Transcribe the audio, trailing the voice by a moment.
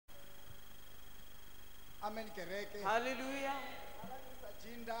Amen kereke. Hallelujah.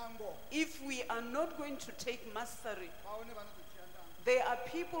 Jindango. If we are not going to take mastery, Baone banoto jindango. there are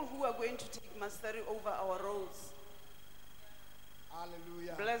people who are going to take mastery over our roads.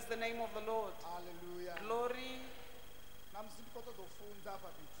 Hallelujah. Bless the name of the Lord. Hallelujah. Glory. Namsindikoto dofunza apha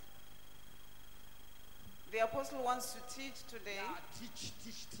bithi. The apostle wants to teach today. Yeah,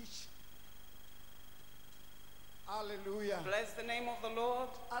 teach. Hallelujah. Bless the name of the Lord.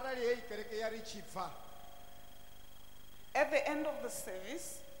 Arali hey kereke yari chipfa. At the end of the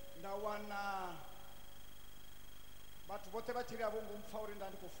service, Ndawana bathu bote batiri abo ngumfa uri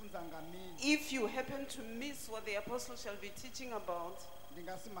ndandi kufunza ngamini. if you happen to miss what the apostle shall be teaching about,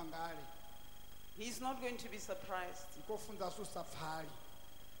 Ndingasimangale. he's not going to be surprised. Ikofunza susafari.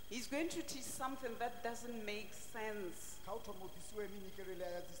 He's going to teach something that doesn't make sense. Khawutho mudisiwe minikelo le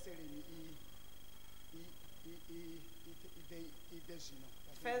yadziseleni ide zino.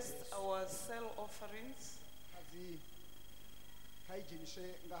 First, our cell offerings. Azi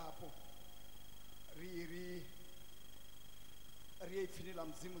kaijinishe ngapo. Ri ifinila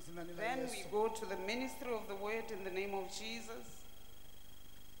mzimu zinani la Then we Yesu. go to the ministry of the word in the name of Jesus.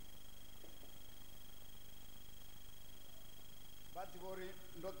 Badivori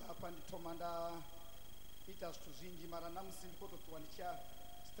ndota hapa ndithoma nda ita zwithu zwinzhi mara namusi ndikotoṱuwa ndichia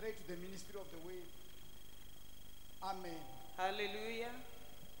straight to the ministry of the word. Amen. Hallelujah.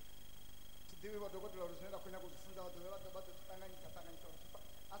 Tidiwe vadokotela uri zvine ndakonya kuzvifunza vatotanganyisa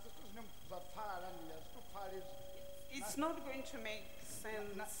asi zwithu zvine zvapfala niya zvitopfala izvi It's not going to make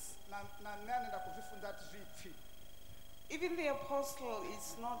sense. nane anenda kuzvifunza ati zvipfi. Even the apostle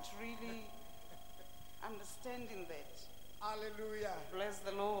is not really understanding that. Hallelujah. Bless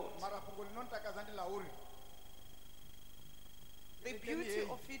the Lord. Mara fungo linonditakaza ndilauri The beauty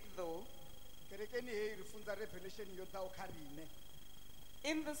of it, though, kerekeni heyi rifunza revelation yodzauka rine.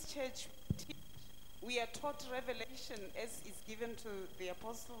 in this church, we are taught revelation as is given to the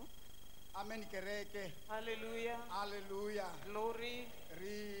apostle. Amen kereke. Hallelujah. Hallelujah. Glory.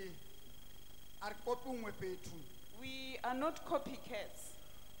 Ri ari kopi umwe petu. We are not copycats.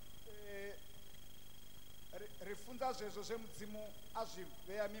 Rifunza zvezvo zvemudzimu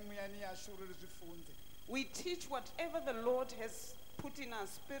azviveya mimuyani yashu uri zvifunze. We teach whatever the Lord has put in our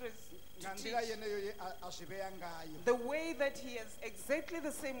spirits to Nandira teach. yeneyo azviveya ngayo. The way that He has, exactly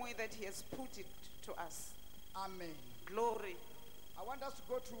the same way that He has put it to us. Amen. Glory. I want us to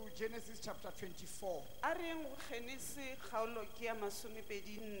go to Genesis chapter 24. A re ngo Genesis kgaolo ke ya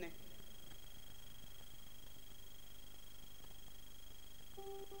 24.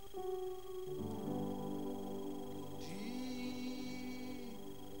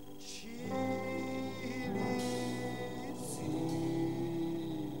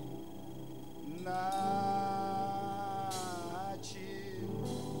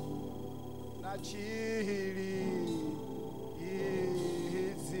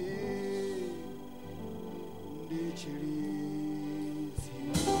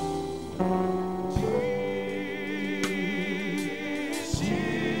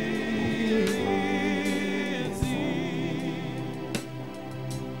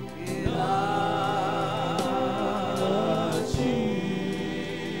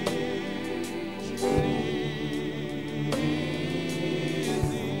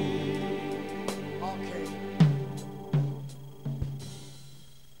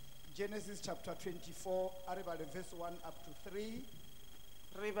 Genesis chapter 24, arrival verse 1 up to 3.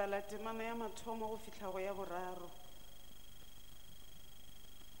 Re bala temana ya mathomo go fihla go ya boraro.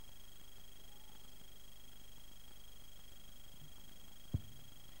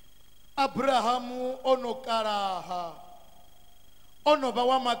 Abrahamu onokaraha onova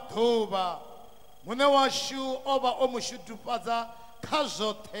wa maḓuvha mune washu ova o mushudufadza kha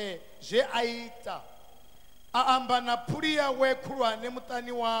zwoṱhe zwe a ita a amba na phuli yawe khulwane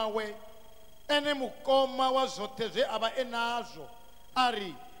muṱani wawe ene mukoma wa zwoṱhe zwe a vha enazwo a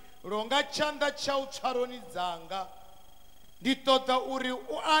ri longa tshanḓa tshau tswaroni dzanga ndi ṱoḓa uri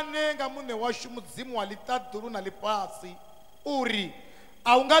u ane nga muṋe washu mudzimu wa ḽiṱaḓulu na ḽifhasi uri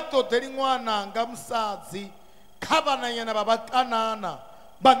a u nga ṱoḓeli ṅwana nga musadzi kha vhananyana vha vhakanana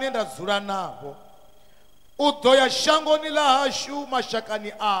vhane nda dzula navho u ḓo ya shangoni ḽa hashu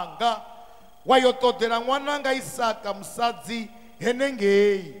mashakani anga wa yo ṱoḓela ṅwana nga Isaka musadzi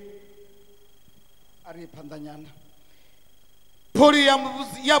henengei. Ari phanḓanyana. Phuli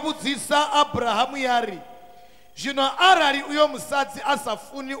ya vhudzisa Abrahamu ya ri zwino arali uyo musadzi a sa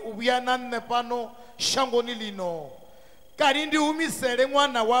funi u vhuya na nṋe fhano shangoni ḽino kali ndi humisele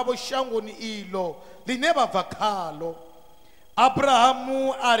ṅwana wavho shangoni iḽo ḽine vha bva khaḽo.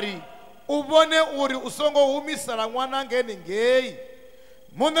 Abrahamu a ri u vhone uri u songo humisela ṅwana ngenengei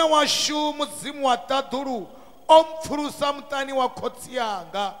mune washu mudzimu wa ṱaḓulu o mpfulusa muṱani wa khotsi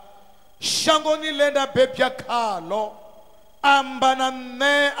yanga shangoni ḽe nda bebya khaḽo amba na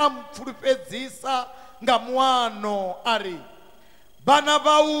nṋe a mpfulufhedzisa nga muano a ri vhana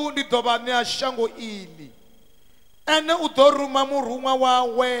vhau ndi ḓo vha ṋea shango iḽi ene u ḓo ruma murumwa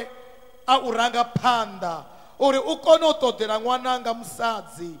wawe a u ranga phanḓa uri u kone u ṱoḓela ṅwananga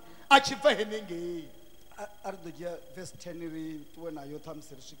musadzi a tshi bva henengei. a ri ḓo dzhia verse 10 ri ṱuwe nayo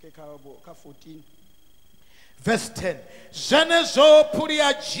ṱhamusi ri swike kha 14. Verse 10 zwenezwo phuli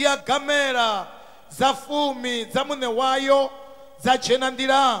ya dzhia gamela dza 10 dza muṋe wayo dza dzhena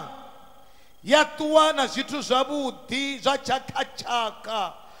nḓilani ya ṱuwa na zwithu zwavhuḓi zwa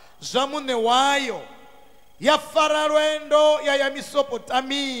tshakhatshakha zwa muṋe wayo ya fara lwendo ya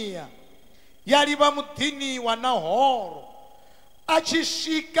Mesopotamiya ya livha muḓini wa Nahoro a tshi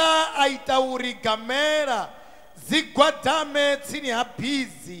swika a ita uri gamela dzi gwadame tsini ha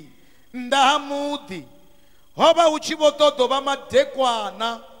bizi nnḓa ha muḓi ho vha hu tshi vho ṱoḓo vha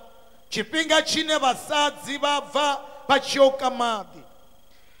madekwana tshifhinga tshine vhasadzi vha bva vha tshi yo ka maḓi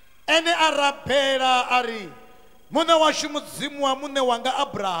ene a rabela a ri muṋe washu mudzimu wa muṋe wanga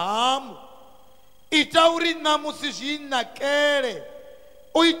Abrahamu ita uri ṋamusi zwi nakele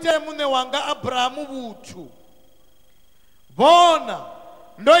u ite muṋe wanga Abrahamu vhuthu vhona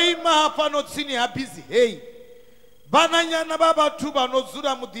ndo ima hafhano tsini ha bizi hei vhananyana vha vhathu vha no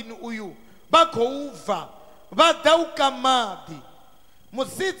dzula muḓini uyu vha khou bva vha ḓa u ka maḓi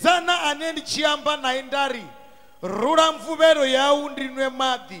musidzana ane ndi tshi amba naye nda ri rula mvuvhelo yau ndi nwe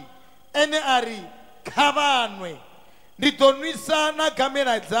maḓi ene a ri kha vhanwe ndi ḓo nwisa na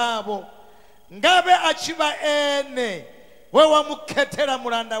gamela dzavho ngavhe a tshi vha ene we wa mu khethela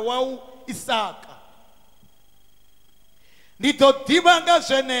mulanda wau Isaka ndi ḓo ḓivha nga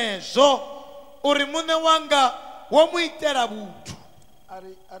zwenezwo uri muṋe wanga wo mu itela vhuthu. a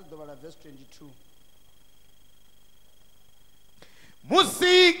ri ḓo vhala verse 22.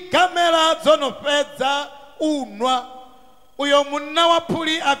 musi gamela dzo no fhedza u nwa uyo munna wa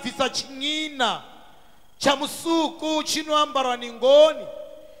phuli a bvisa tshiṅina tsha musuku tshi no ambarwa ningoni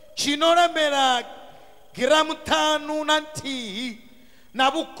tshi no lemela giramu 5.1 na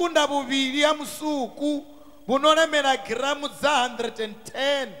vhukunda vhuvhili ha musuku vhu no lemela giramu dza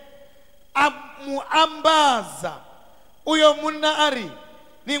 110 a mu ambaza uyo munna a ri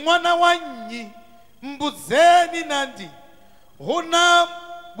ni ṅwana wa nnyi mbudzeni nandi hu na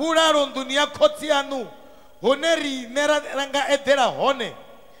vhulalo nḓuni ya khotsi yanu hune riṋe ra nga eḓela hone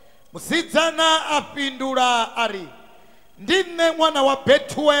musidzana a fhindula a ri ndi nṋe ṅwana wa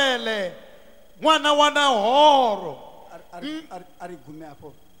Betuele ṅwana wa Nahoro. a ri gume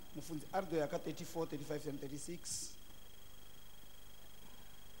afho mufunzi a ri ḓo ya kha 34, 35 and 36.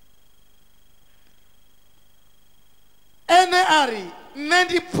 ene a ri nṋe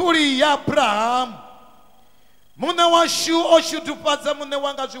ndi phuli ya Abrahamu muṋe washu o shudufhadza muṋe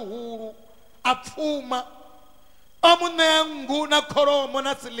wanga zwihulu a pfuma o mu ṋea nngu na kholomo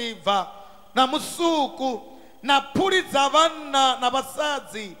na siḽiva na musuku na phuli dza vhanna na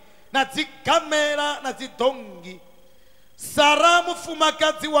vhasadzi na dzigamela na dzidongi. Sara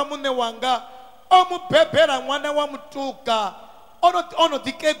mufumakadzi wa muṋe wanga o mu bebela ṅwana wa mutuka ono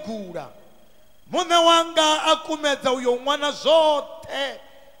ḓikegula muṋe wanga a kumedza uyo ṅwana zwoṱhe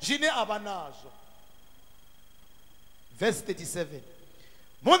zwine a vha nazwo. Verse 37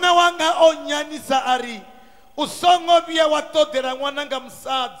 muṋe wanga o nyanisa a ri u songo vhuya wa ṱoḓela ṅwananga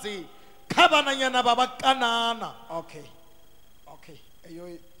musadzi kha vhananyana vha Vhakanana. Okay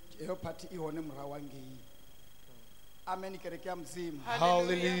eyo phathi i hone murahu hangei. Amen kereke ya Mudzimu.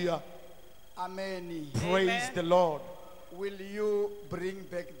 Hallelujah. Amen. Praise Amen. the Lord. Will you bring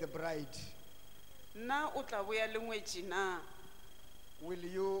back the bride? Na o tla boya le ngwetši na? Will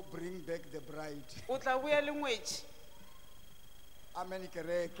you bring back the bride? O tla boya le ngwetši? Amen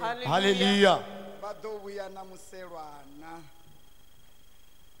kereke. Hallelujah. Vha ḓo vhuya na muselwana.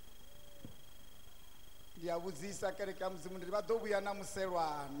 Ndi a vhudzisa kereke ya Mudzimu ndi vha ḓo vhuya na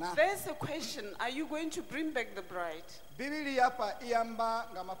muselwana. There's a question. Are you going to bring back the bride? Bibili hafha i amba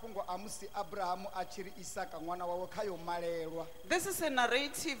nga mafhungo a musi Abrahamu a tshi ri Isaka ṅwana wawe kha yo malelwa. This is a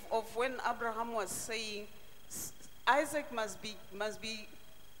narrative of when Abraham was saying Isaac must be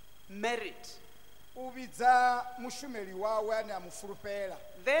married. U vhidza mushumeli wawe ane a mu fulufhela.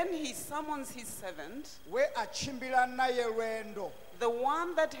 Then he summons his servant, We a tshimbila naye lwendo the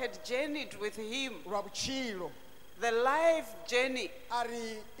one that had journeyed with him, lwa vhutshilo. the life journey. A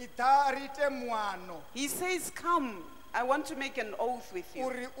ri ita ri ite muano. He says, come, I want to make an oath with you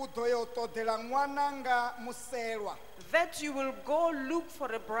uri u ḓo ya u ṱoḓela ṅwana nga muselwa that you will go look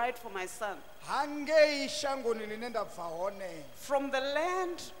for a bride for my son hangei shangoni line nda bva hone from the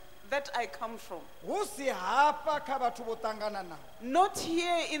land that I come from. hu si hafha kha vhathu vho ṱangana nao. Not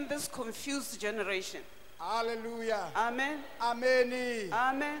here in this confused generation. Hallelujah. Amen. Ameni.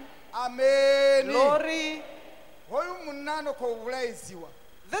 Amen. Ameni. Glory. Hoyu munna ano khou vhulaiziwa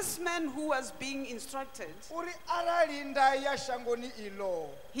This man who was being instructed, uri arali nda ya shangoni iḽo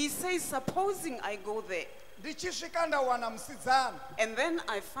he says, supposing I go there ndi tshi swika nda wana musidzana and then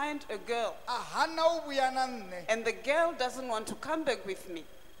I find a girl a hana u vhuya na nṋe and the girl doesn't want to come back with me.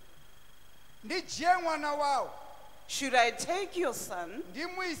 ndi dzhie ṅwana wawe Should I take your son? ndi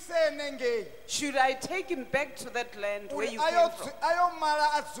mu ise henengei Should I take him back to that land where uri you came from ayo mala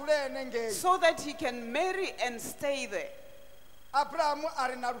a dzule henengei. so that he can marry and stay there? Abrahamu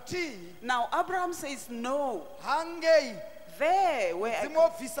ari na luthihi Now Abraham says, no, hangei there where mudzimu o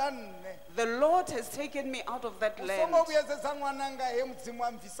bvisa nṋe the Lord has taken me out of that u land. songo vhuyedzedza ṅwana nga he mudzimu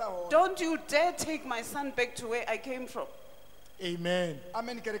a mbvisa hone. Don't you dare take my son back to where I came from. Amen.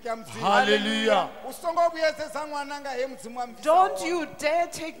 Amen kereke ya mudzimu. Hallelujah. U songo vhuyedzedza ṅwana nga he mudzimu a mbvisa Don't hone. you dare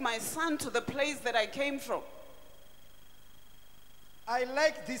take my son to the place that I came from. I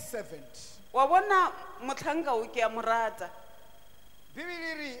like this servant. Wa bona motlhanka o ke a mo rata.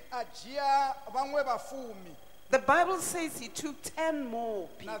 Bibili ri a dzhia vhaṅwe vhafumi The Bible says he took 10 more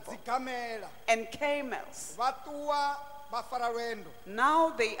na people dzikamela and camels. vha ṱuwa vha fara lwendo. Now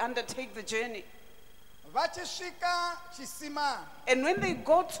they undertake the journey. Vha tshi swika tshisimani And when they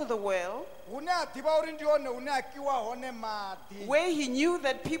got to the well, hune a ḓivha uri ndi hone hune a kiwa hone maḓi. where he knew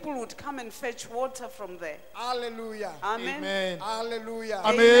that people would come and fetch water from there. Hallelujah. Amen. Amen. Hallelujah.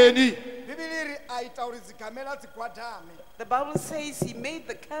 Amen. Bibili ri a ita uri dzikamela dzi gwadame. The Bible says he made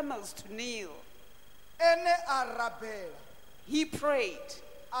the camels to kneel. Ene a rabela He prayed.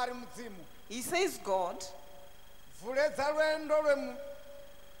 ari mudzimu He says, God, vuledza lwendo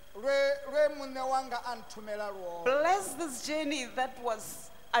lwe muṋe wanga a nthumela lwone. bless this journey that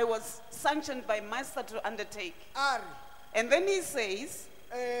I was sanctioned by Master to undertake. Ari And then he says,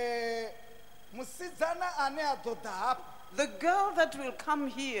 musidzana ane a ḓo ḓa hapa the girl that will come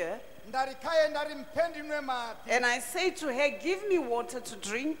here, ndari khaye ndari mphe ndi nwe maḓi. and I say to her, give me water to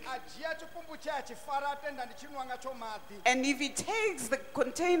drink. A dzhia tshikumbu tshe a tshi fara a tenda ndi tshi nwa ngatsho maḓi. And if he takes the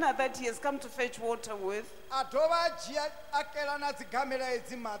container that he has come to fetch water with, A dovha a dzhia a kela na dzigamela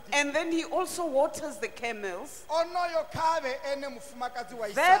edzi maḓi. and then he also waters the camels, Onoyo khave ene mufumakadzi wa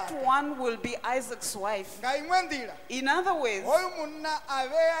that Isaka. one will be Isaac's wife. Nga iṅwe nḓila In other words, hoyu munna a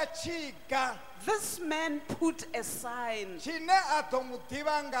vhea tshiga this man put a sign, tshine a ḓo mu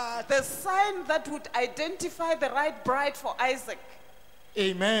ḓivha ngatsho. the sign that would identify the right bride for Isaac.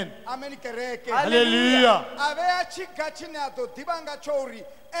 Amen. Amen kereke. Hallelujah. A vhea tshiga tshine a ḓo ḓivha ngatsho uri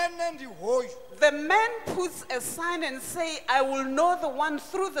ene ndi hoyu. The man puts a sign and say, I will know the one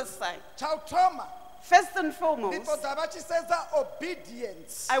through the sign. Tsha u thoma First and ndi foremost, ṱoḓa vha tshi sedza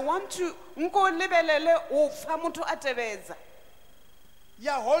obedience I want to nko lebelele o fa motho a tebetsa.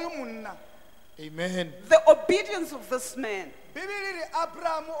 ya hoyu munna. Amen. The obedience of this man. Bibili ri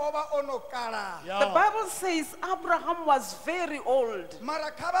Abrahamu o vha ono kala. The Yeah. Bible says Abraham was very old. Mara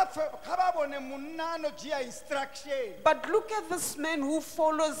kha vha vhone munna ano dzhia instruction. But look at this man who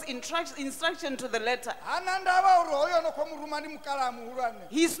follows instruction to the letter. Hana ndavha uri hoyo ono khou mu ruma ndi mukala muhulwane.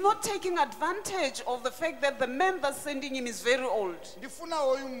 He's not taking advantage of the fact that the man that's sending him is very old. Ndi funa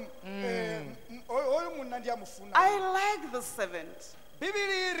hoyu hoyu munna ndi a mufuna. I like the servant.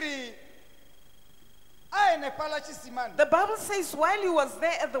 Bibili ri a ene pala tshisimani. The Bible says while he was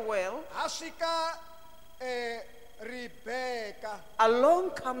there at the well, Ha swika Rebecca.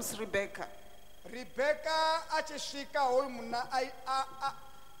 along comes Rebecca. Rebecca a tshi swika hoyu munna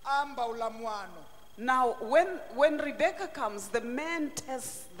a mbaula muano. Now, when Rebecca comes, the man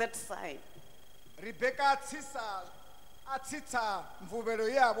tests that sign. Rebecca a tsitsa mvuvhelo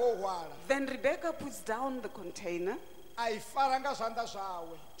ye a vho hwala. Then Rebecca puts down the container. A I fara nga zwanḓa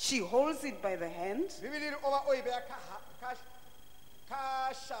zwawe. She holds it by the hand. Bibili ri o vha o i vhea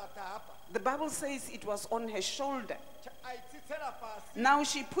kha shata hapa. The Bible says it was on her shoulder. A I tsitsela fhasi. Now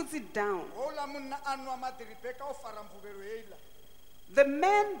she puts it down. Houḽa munna a nwa maḓi Rebecca o fara mvuvhelo heiḽa. The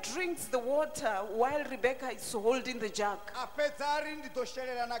man drinks the water while Rebecca is holding the jug. A fhedza a ri ndi ḓo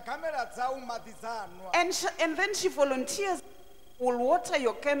shelela na gamela dzau maḓi dza nwa. And then she volunteers, will water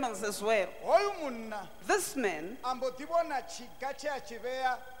your camels as well. Hoyu munna This man, a mbo ḓi vhona tshiga tshe a tshi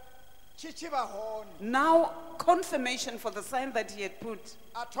vhea tshi tshi vha hone. now confirmation for the sign that he had put.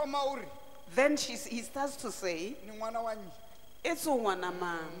 A thoma uri Then he starts to say, ni ṅwana wa nnyi. It's ngwana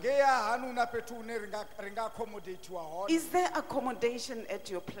mang. ngeya hanuna fhethu hune ri nga accommodatiwa hone Is there accommodation at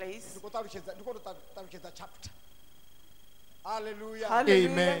your place? ndiko to ṱalutshedza chapter. Hallelujah. Hallelujah.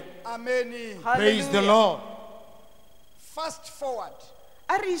 Amen. Amen. Praise the Hallelujah. Lord. Fast forward.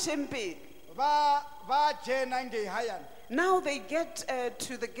 A re isheng pele. Va jena ngei hayani. Now they get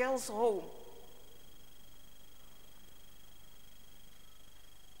to the girls' home.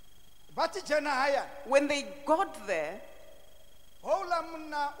 Vati jena hayani. When they got there, Hola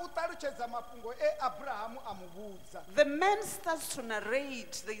munna u ṱalutshedza mafhungo Abrahamu amuvhudza. the man starts to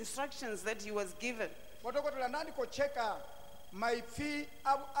narrate the instructions that he was given. Madokotela nani ko cheka maipfi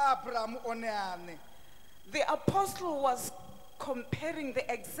a Abrahamu one ane. The apostle was comparing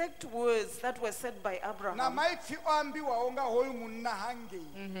the exact words that were said by Na Abraham maipfi o ambiwaho nga hoyu munna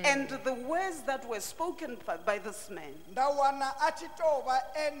hangei. and the words that were spoken by this man. Ndawana a tshi tou vha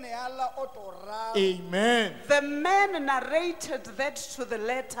ene haḽa o tou ralo. Amen. The man narrated that to the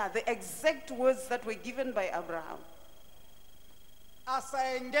letter, the exact words that were given by Abraham. A sa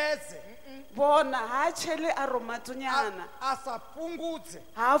engedze. Bona ha chele a romatsonyana, A sa fhungudze.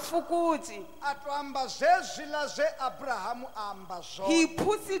 ha fukutsi. A to amba zwezwiḽa zwe Abrahamu a amba He zwone.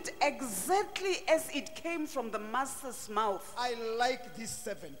 puts it exactly as it came from the master's mouth. I like this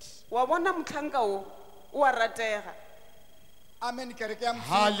servant. Wa bona motlhanka o a ratega. Amen kereke ya Mudzimu.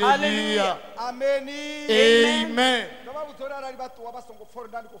 Hallelujah. Amen. Amen. Ndo vha vhudza uri arali vha ṱuwa vha songo pfha uri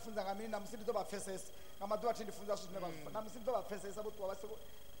nda ndi khou funza nga mini na musi ndi ḓo vha pfesesa nga maḓuvha thi ndi funza zwithu zwine vha zwi na musi ndi ḓo vha pfesesa vho ṱuwa vha soko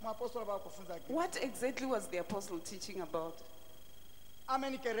muapostola vha khou funza ke. What exactly was the apostle teaching about?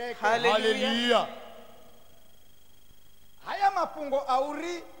 Amen kereke. Hallelujah. Hallelujah. Haya mafhungo a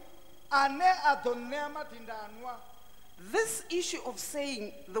uri ane a ḓo ṋea madindanwa This issue of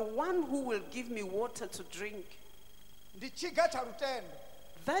saying, the one who will give me water to drink, ndi tshiga tsha lutendo.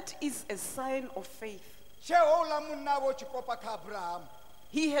 that is a sign of faith. Tshe houḽa munna vho tshikopa kha Abrahamu.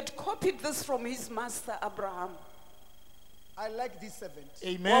 He had copied this from his master Abraham. I like this servant. Wa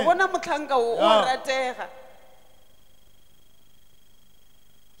Amen. bona motlhanka o a ratega.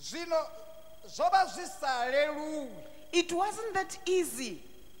 Zwino zwo vha zwi sa leluwi It wasn't that easy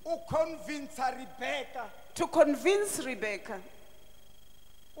u convince Rebecca to convince Rebecca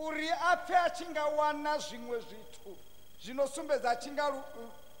uri a pfe a tshi nga wana zwiṅwe zwithu zwino sumbedza a tshi nga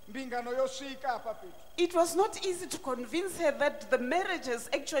mbingano yo swika hafha fhethu. It was not easy to convince her that the marriage has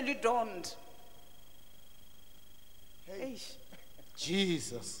actually dawned. Hey. Eish.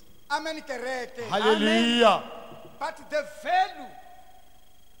 Jesus. Amen kereke. Hallelujah. But the value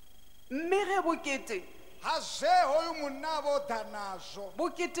Mme ge bokete, ha zwe hoyu munna vho ḓa nazwo,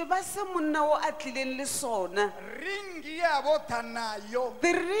 bokete ba se monna o a tlileng le sona. ring ye a vho ḓa nayo,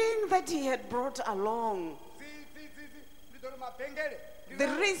 The ring that he had brought along, ndi ḓo ri mabengele, ndi The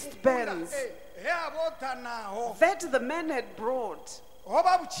na wristbands. he a vho ḓa naho, that the man had brought, ho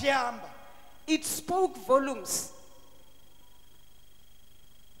vha vhu tshi amba. it spoke volumes.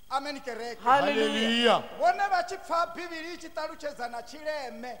 Amen kereke. Hallelujah. Hallelujah. Vhone vha tshi pfa Bivhili i tshi ṱalutshedza na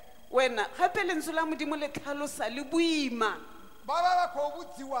tshileme, Wena gape lentswe la modimo le tlhalosa le boima. vha vha vha khou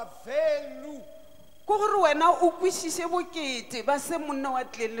vhudziwa value. Ko gore wena o kwešiše bokete ba se monna wa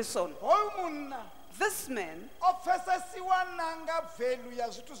tlileng le sona. Hoyu munna This man, o pfesesiwa na nga value ya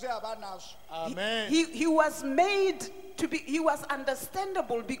zwithu zwe a vha nazwo. Amen. he was made to be, he was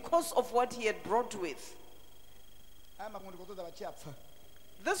understandable because of what he had brought with. Aya mafhungo ndi khou ṱoḓa vha tshi a pfa.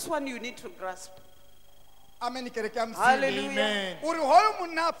 This one you need to grasp. Amen kereke ya Mudzimu. Hallelujah. Amen. Uri hoyu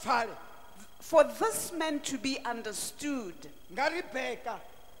munna a pfale For this man to be understood, nga Rebecca,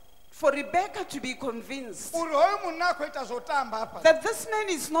 for Rebecca to be convinced uri hoyu munna a khou ita zwo tamba hafha, that this man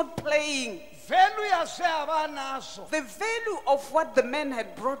is not playing, value ya zwe a vha nazwo the value of what the man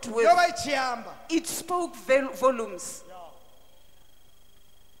had brought with, yo vha i tshi amba. it spoke volumes.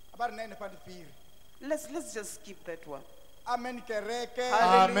 A vha ri na henefha ndi fhiri. Let's just skip that one. Amen kereke.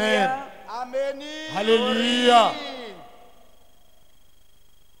 Hallelujah. Amen. Hallelujah.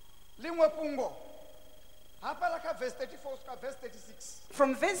 Ḽiṅwe fhungo hafhaḽa kha verse 34 swika verse 36,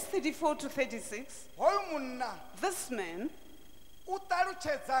 From verse 34 to 36, hoyu munna this man, u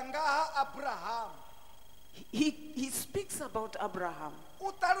ṱalutshedza nga ha Abrahamu, he speaks about Abraham.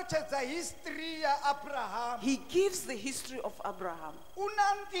 u ṱalutshedza history ya Abrahamu, He gives the history of Abraham. u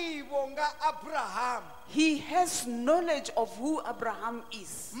na nḓivho nga Abrahamu, He has knowledge of who Abraham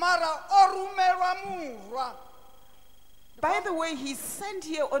is. mara o rumelwa murwa. By the way, he's sent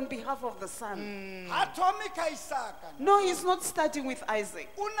here on behalf of the son. Ha thomi kha Isaka, No, he's not starting with Isaac.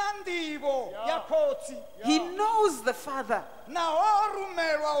 u na nḓivho ya khotsi, He knows the father. naho o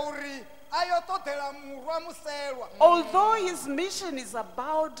rumelwa uri ayotodela murwa muselwa Although his mission is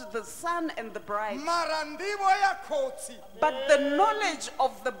about the son and the bride, mara ndivo ya khotsi but the knowledge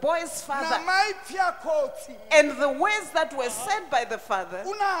of the boy's na father maipfi ya khotsi and the words that were said by the father,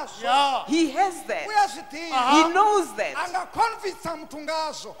 unazvo Yeah. he has that. uyazvidiva He knows that. angaconvinsa muthu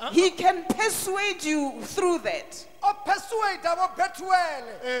ngazvo He can persuade you through that. opersuada vo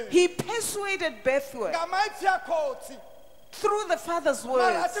betuele He persuaded Bethuel ngamaipfi ya khotsi through the father's mara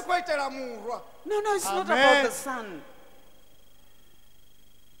words. hatikoitela murwa No, it's not Amen. about the son.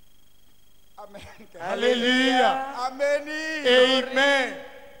 amen Hallelujah. ameni Amen.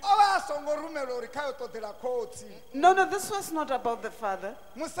 ovasongorumela uri kayotodela khotsi No, this was not about the father.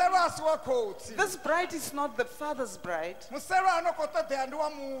 muselwasi wa khotsi This bride is not the father's bride. muselwa anokotodela ndi wa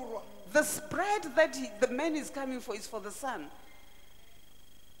murwa This bride that the man is coming for is for the son.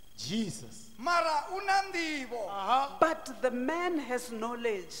 Jesus. mara una ndivo But the man has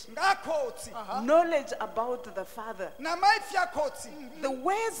knowledge. nga khotsi Knowledge about the father. na maipfi ya khotsi The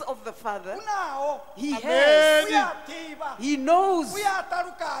words of the father, unawo he Amen. has. uyativa He knows. He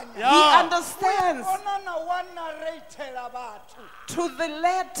uyatalukanya Yeah. understands. ona na wanareitela vathu To the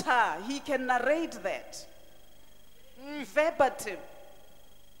letter, he can narrate that. Verbatim.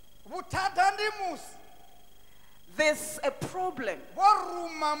 vuthada ndi musi There's a problem.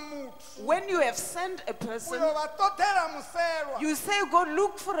 voruma muthu When you have sent a person, uyovatodela muselwa you say, go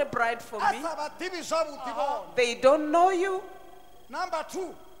look for a bride for me. asa vativi zwavhuḓi vona They don't know you. number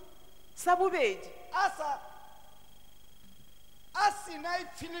 2 Sabubedi. asa asina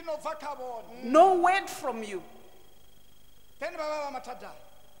ipfi linobva kha vona No word from you. then vava va mathadani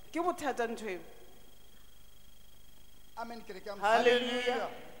Ke bothata ntho eo. amen kereke ya Mzimba. Hallelujah.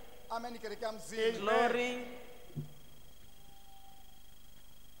 amen kereke ya Mzimba. Glory.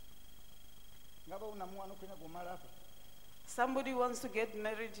 ngaba una munhu anokwenya gomala apa Somebody wants to get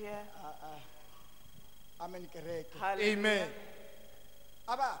married here. amen kereke Hallelujah. Amen.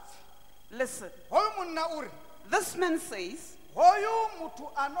 abafi Listen, hoyu munna uri this man says, hoyu muthu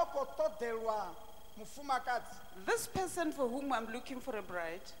anokotodelwa mufumakadzi this person for whom I'm looking for a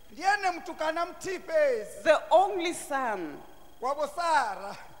bride, ndiyene mutukana mutipezi the only son, wavo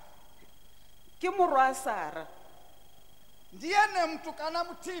Sara ke morwa wa Sarah, ndiyene mutukana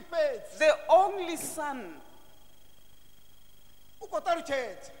mutipezi the only son.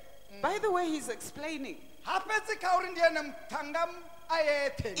 ukotalutshedza By the way, he's explaining. hapedzi kha uri ndiyene muthanga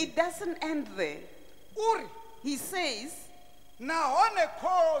ayethe It doesn't end there. uri He says, nahone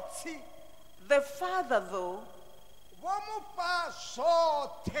khotsi the father, though, vomupa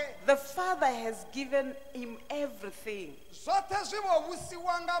zothe the father has given him everything. zothe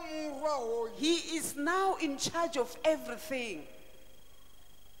zvivovusiwa nga murwa hoyu He is now in charge of everything.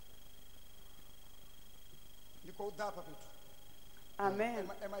 ndikoudhapa pethu Amen.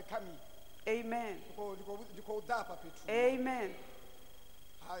 am I coming Amen. ndikoudhapa pethu Amen.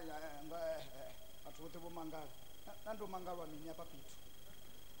 vathu vote vomangala nandomangalwa mini apa pethu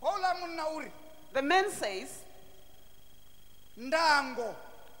houla munna uri The man says, ndango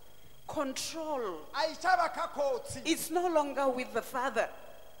control. aichava kha khotsi It's no longer with the father.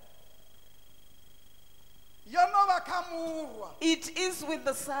 yonova kha murwa It is with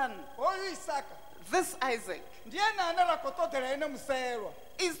the son. hoyu Isaka This Isaac ndiyene ane ra khou ṱoḓela ene muselwa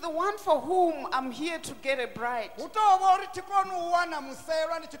is the one for whom I'm here to get a bride. hu tou vha uri thi koni u wana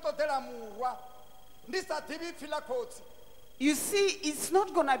muselwa ndi tshi ṱoḓela murwa ndi sa ḓivhi pfi ḽa khotsi You see, it's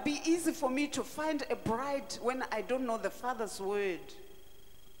not going to be easy for me to find a bride when I don't know the father's word.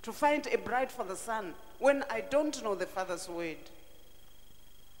 To find a bride for the son when I don't know the father's word.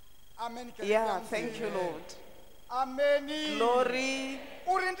 amen kereke Yeah, ya thank you, Mudzimu. Lord. ameni Glory.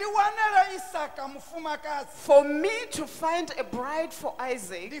 uri ndi wanela Isaka mufumakadzi For me to find a bride for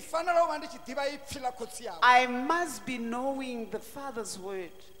Isaac, ndi fanela u vha ndi tshi ḓivha ipfi ḽa khotsi yawe I must be knowing the father's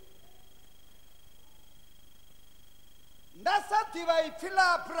word. nda sa ḓivha ipfi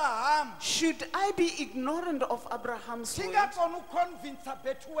ḽa abrahamu Should I be ignorant of Abraham's thi word, nga koni u convinsa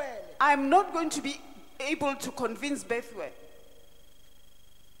betuele I'm not going to be able to convince Bethuel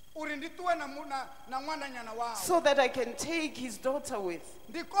uri ndi ṱuwe na ṅwananyana wawe so that I can take his daughter with.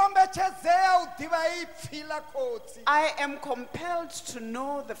 ndi kombetshedzea u ḓivha ipfi ḽa khotsi I am compelled to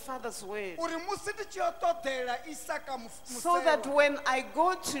know the father's word uri musi ndi tshi yo ṱoḓela Isaka so that muselwa when I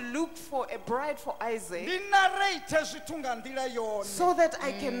go to look for a bride for Isaac, ndi narrate zwithu nga nḓila yone so that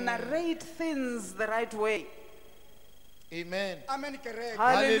I can narrate things the right way. Amen. amen kereke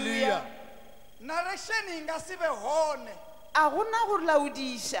Hallelujah. narration i nga si ve hone A gona go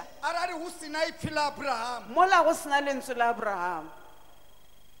laodisha arali hu sina ipfi ḽa abrahamu mola go sena lentswe la Abraham.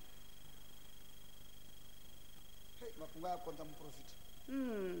 mafhungo a konḓa muprofita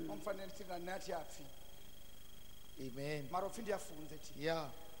omfanele thina nathi apfi Amen. mara upfi ndiyafunze thina Yeah.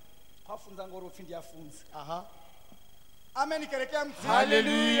 wafunza ngori upfi ndiyafunze Uh-huh. amen kereke ya mdzimu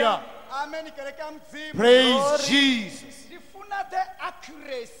Hallelujah. amen kereke ya mdzimu Praise Jesus. ndifuna the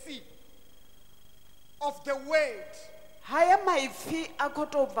accuracy of the word haya maipfi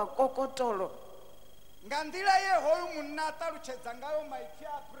akotobva kokotolo, nga nḓila ye hoyu munna a ṱalutshedza ngayo maipfi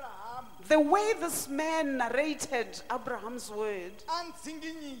a abrahamu the way this man narrated Abraham's word, a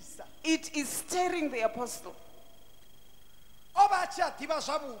ntsinginyisa it is stirring the apostle. o vha a tshi a ḓivha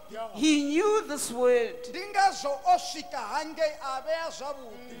zwavhuḓi He knew this word. ndi ngazwo o swika hangei a vhea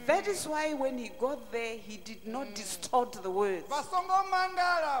zwavhuḓi That is why when he got there, he did not distort the words. vha songo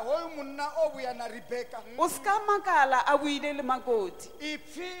mangala hoyu munna o vhuya na rebeka Uska makala abuile le makoti.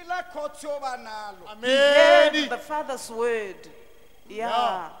 ipfi la khotsi o vha nalo He heard Amen. the Father's word.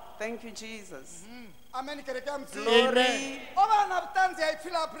 Yeah. Thank you, Jesus. amen kereke ya mdzimu Glory. o vha na vhuṱanzi ha ipfi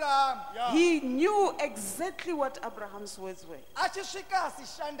la abrahamu He knew exactly what Abraham's words were. a tshi swika a si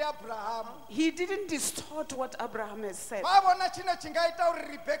shande abrahamu He didn't distort what Abraham has said. vha vhona tshine tshi nga ita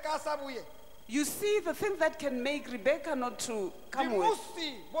uri rebeka a sa vhuye You see, the thing that can make Rebecca not to ndi come with,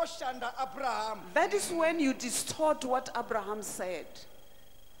 musi vho shanda abrahamu that is when you distort what Abraham said.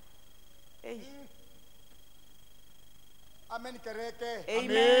 Hey. amen kereke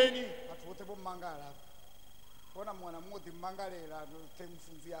Amen. vhathu voṱhe vho mmangala vhona muṅwe na muṅwe o ḓimmangalela noṱhe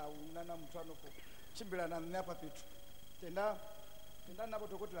mufunzi awu na na muthu ano khou tshimbila na nṋe hafha fhethu tenda navho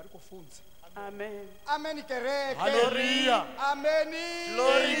dokotela ri khou funza Amen. amen kereke Hallelujah. ameni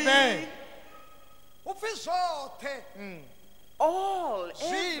Amen. u pfi zwoṱhe All,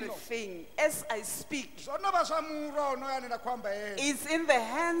 Zwino. everything, as I speak, zwo no vha zwa murwa ono ane nda khou amba ene is in the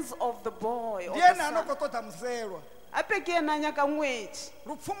hands of the boy. Or ndi the ene ano son. khou ṱoḓa muselwa Ape ke ena a nyaka ngwetši.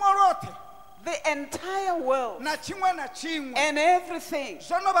 lupfumo lwoṱhe The entire world na tshiṅwe na tshiṅwe and everything.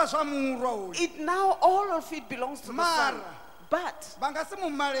 zwo no vha zwa murwa uyu It now, all of it belongs to the son. Mara. But vha nga si mu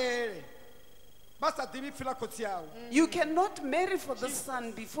malele vha sa ḓivhi pfi la khotsi yawe you cannot marry for the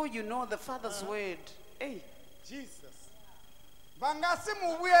son before you know the father's word. Hey. jesus vha nga si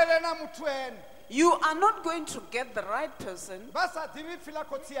mu vhuyele na muthu ene You are not going to get the right person vha sa ḓivhi pfi la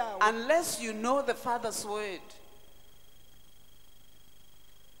khotsi yawe unless you know the father's word.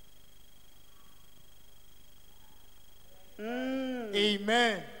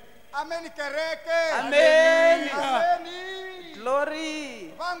 Amen. amen kereke Amen. ameni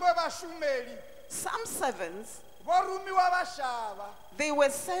Glory. vhaṅwe vhashumeli Some servants, vho rumiwa vha shavha they were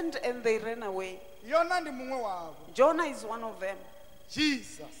sent and they ran away. yona ndi muṅwe wavho Jonah is one of them.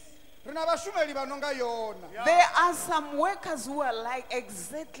 Jesus. ri na vhashumeli vha no nga yona There are some workers who are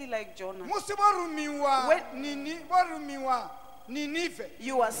exactly like Jonah. musi vho rumiwa ninive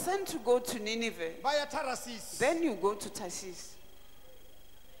You are sent to go to Nineveh, vha ya tarasisi then you go to Tarshish.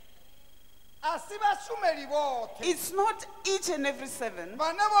 a si vhashumeli vhoṱhe It's not each and every seven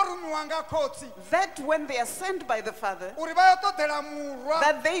vhane vho rumiwa nga khotsi that when they are sent by the Father, uri vha yo ṱoḓela murwa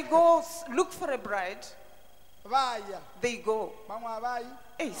that they go look for a bride. vha ya They go. vhaṅwe a vha yi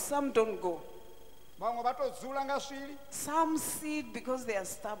Hey, some don't go. vhaṅwe vha tou dzula nga swili Some sit because they are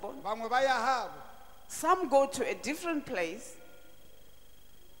stubborn. vhaṅwe vha ya havho Some go to a different place.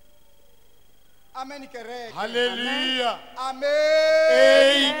 amen kereke Hallelujah.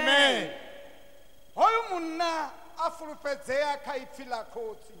 amen Amen. hoyu munna a fulufhedzea kha ipfi la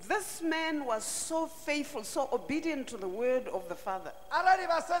khotsi This man was so faithful, so obedient to the word of the Father. arali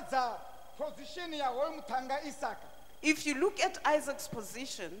vha sedza position ya hoyu muthanga isaka If you look at Isaac's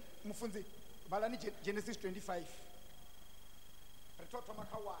position, mufunzi balani genesis 25 ri to thoma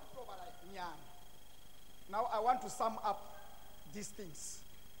kha 1 to bala nyana now I want to sum up these things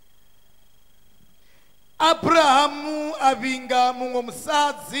Abrahamu avinga muṅwe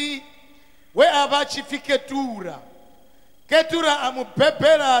musadzi we a vha tshi pfi Ketura. Ketura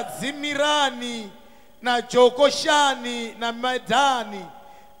amubebhela Zimirani na Jokoshani na Medani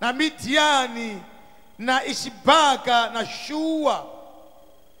na Midiani na Ishibaka na Shua.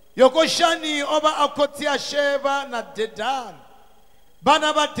 Yokoshani ova akhotsi a Sheva na Dedani.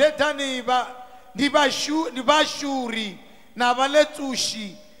 Vana va Dedani ndi Vashuri na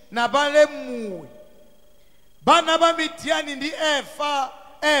Valetsushi na Valemuwi. Vana va Midiani ndi Efa,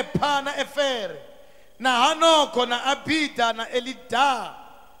 Epha na Efere na Hanoko na Abida na Elida.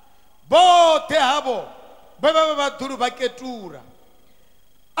 Bote havo baba vadhuru va Ketura.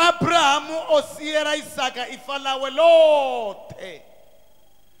 Abrahamu o siyela Isaka ifa lawe loṱhe.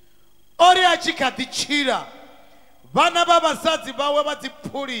 Ori a tshi kha ḓi tshila vhana vha vhasadzi vhawe vha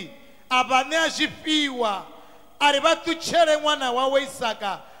dziphuli a vha ṋea zwifhiwa ari vha ṱutshele ṅwana wawe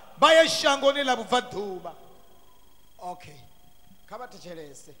Isaka vha ye shangoni ḽa vhubvaḓuvha. okay kha vha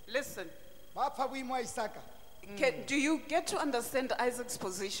thetshelese Listen, vha pfa vhuimo ha Isaka. do you get to understand Isaac's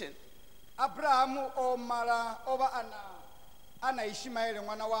position? Abrahamu o vha ana Ishmael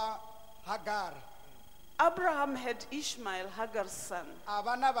ṅwana wa Hagar. Abraham had Ishmael, Hagar's son. A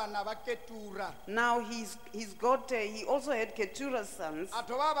vha na vhana vha Ketura. Now he also had Keturah's sons. A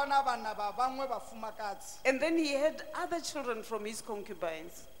dovha vha na vhana vha vhaṅwe vhafumakadzi. And then he had other children from his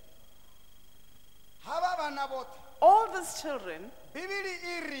concubines. Havha vhana vhoṱhe All these children, Bivhili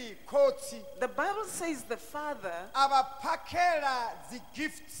iri khotsi the Bible says the father, a vha phakhela dzi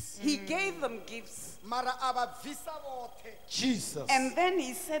gifts he gave them gifts. mara a vha bvisa vhoṱhe. Jesus. And then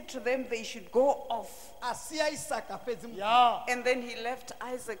he said to them they should go off. A sia Isaka fhedzi muthu. Yeah. And then he left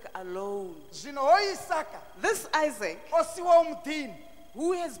Isaac alone. Zwino ho Isaka This Isaac, o siwaho muḓini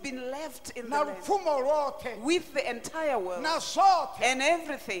who has been left in the na land lupfumo lwoṱhe with the entire world na zwoṱhe and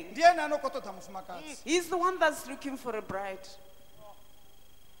everything, ndi ene ano khou ṱoḓa mufumakadzi. he's the one that's looking for a bride.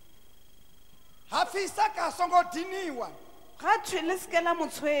 Hapfi Isaka a songo diniwa. Ga thwe le seke la mo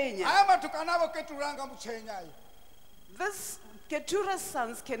tshwenya. Haya matukana a vho Ketura nga mutshwenyayo. This Keturah's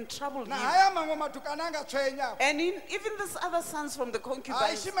sons can trouble Na him. haya maṅwe matukana a nga tshwenya. And even these other sons from the A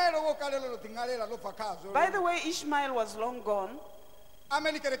concubines. Ishmael wo kalelo lo ḓingalela lo bva khazwo. By the way, Ishmael was long gone.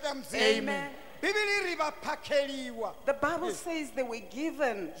 Amen kereke ya Mudzimu. Amen. Bivhili ri vha phakheliwa. The Bible says they were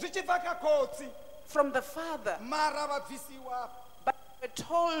given Zwi tshi bva kha khotsi from the father, mara vha bvisiwa. but were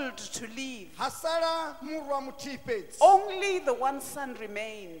told to leave. Ha sala murwa muthihi fhedzi. Only the one son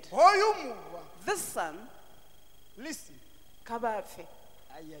remained. Hoyu murwa, This son, listen. Kabafe,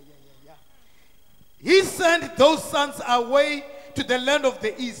 Ayayayaya. He sent those sons away to the land of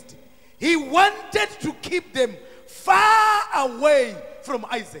the east. He wanted to keep them far away from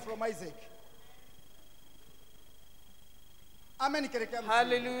Isaac. From Isaac. Amen kereke ya Mudzimu.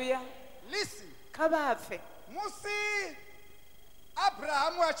 hallelujah, Listen. Kabafe. Musi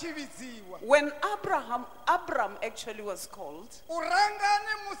Abrahamu a tshi vhidziwa. When Abram actually was called,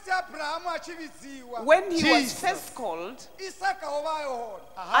 Urangani musi Abrahamu a tshi vhidziwa. when he was Jesus. first called, Isaka o vha a hone.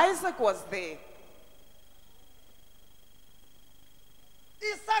 Isaac was there.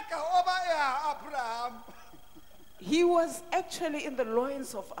 Isaka o vha e ha Abrahamu. He was actually in the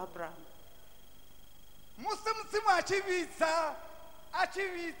loins of Abraham. Musi Mudzimu a tshi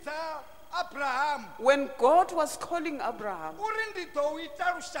vhidza Abrahamu. When God was calling Abraham, Uri ndi ḓo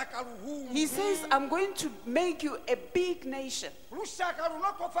ita lushaka luhulu. he says, I'm going to make you a big nation. Lushaka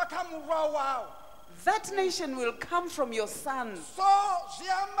luno khou bva kha murwa wau. That nation will come from your son. So zwi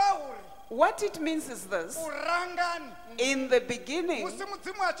amba uri What it means is this. urangani In the beginning, musi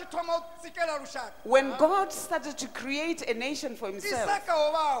Mudzimu a tshi thoma u tsikela lushaka. when God started to create a nation for himself, Isaka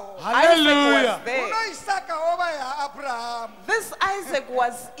o vha hone. Isaac Hallelujah. was there. Uno Isaka o vha e ha Abrahamu. This Isaac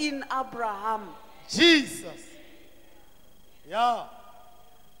was in Abraham. Jesus. Yeah.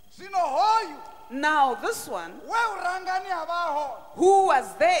 Zwino hoyu Now this one, we urangani a vha hone. who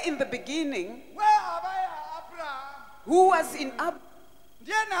was there in the beginning, We a vha e ha Abrahamu. who was in Abraham, Ndi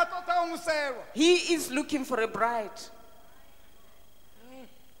ene a ṱoḓa u muselwa. he is looking for a bride.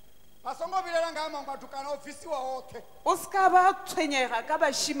 Vha songo vhilela nga ha maṅwe matukana o bvisiwa hoṱhe. O ska ba tshwenyega ka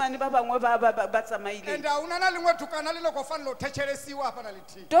bashimane ba bangwe ba tsamaileng. And a huna na liṅwe tukana ḽi no khou fanela u thetshelesiwa hafha na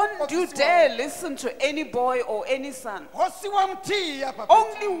ḽithihi. Don't you O bvisiwa dare hoṱhe. listen to any boy or any son. Ho siwa muthihi hafha fhethu.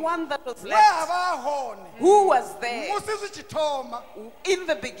 Only one that was We a left, vha hone. who was there Musi zwi tshi thoma in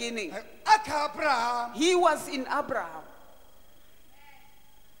the beginning. a kha Abrahamu. He was in Abraham.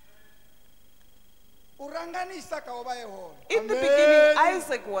 Urangani Isaka o vha e hone. In the Amen. beginning,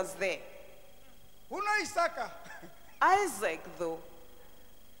 Isaac was there. Uno Isaka Isaac, though,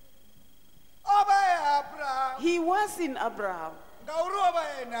 o vha e ha Abrahamu. he was in Abraham Ngauri o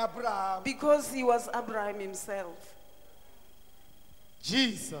vha ene Abrahamu. because he was Abraham himself.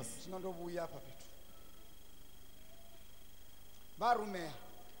 Jesus. Zwino ndo vhuya hafha fhethu. Vha rumea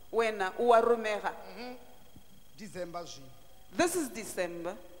Wena uwa rumega. December zwino. This is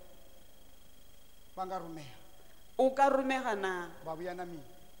December. Vha nga rumea. O ka rumega na? Vha vhuya na mini.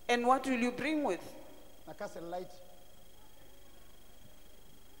 And what will you bring with? Na kha satellite.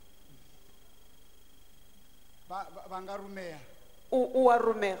 Vha nga rumea. Uwa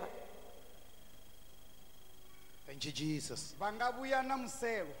rumega. Thank you, Jesus. Vha nga vhuya na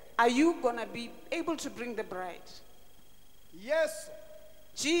muselo. Are you going to be able to bring the bride? Yesu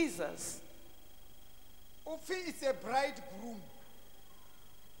Jesus. upfi is a bridegroom.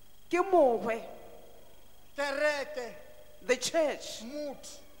 Ke mowe, Kereke the church.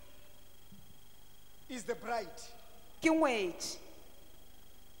 muthu is the bride. Ke ngwetši.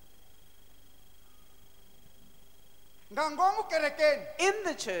 Nga ngomu kerekeni In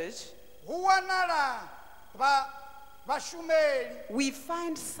the church, hu wanala vashumeli we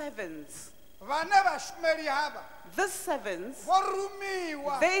find servants. vane vashumeli hava The servants, vo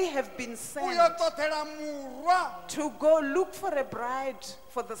rumiwa they have been sent uyototela murwa to go look for a bride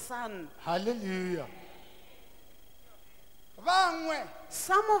for the son. Hallelujah. vamwe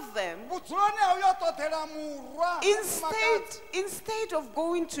Some of them, vudzuloni ha uyototela murwa instead of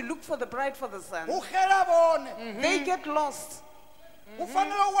going to look for the bride for the son, hu khela vone they get lost. ku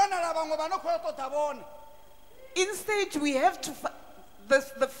fanele u wanala van'we vano khou tota vone Instead, we have to,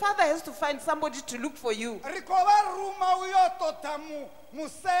 the father has to find somebody to look for you. ri khou va ruma uyotota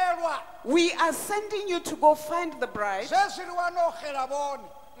muselwa We are sending you to go find the bride. zweswi ri wana u khela vone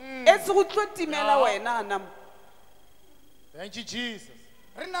It's go tlo timela wena na. Thank you, Jesus.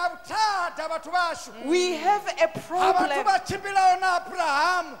 ri na vuthata vathu vashu We have a ha vathu problem. va chimbilayo na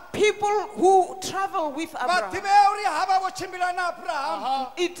abrahamu People who travel with va Abraham, tive uri hava vo chimbila na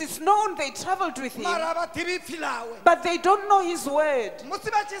abrahamu it is known they traveled with him, mara va tivi pfi lawe but they don't know his word. musi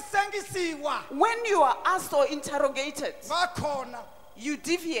va tshi sengisiwa When you are asked or interrogated, va khona you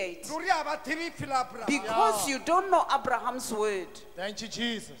deviate ri a va tivi pfi la abrahamu because you don't know Abraham's word. Thank you,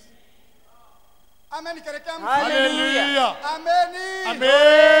 Jesus. amen kereke ya Mufana. Hallelujah. ameni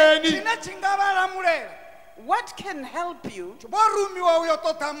Amen. tshine tshi nga va lamulela What can help you vo rumiwa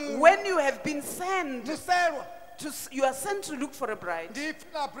uyotota mu when you have been sent muselwa you are sent to look for a bride? ndi pfi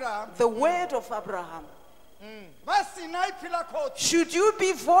la abrahamu The word of Abraham. va sina ipfi la khotsi Should you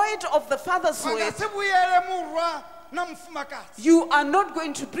be void of the father's va nga word, si vuyele murwa na mufumakadzi you are not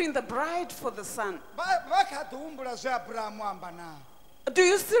going to bring the bride for the son. va kha ḓi humbula zwe abrahamu amba na Do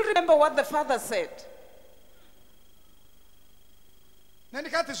you still remember what the father said? ne ndi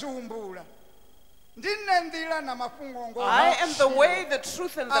kha ḓi zwi humbula ndi nne nḓila na mafhungo ngo I am the way, the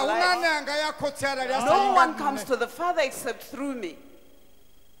truth, and the a hu na ane life. anga ya khotsi arali a sa No inga one nne. comes to the Father except through me.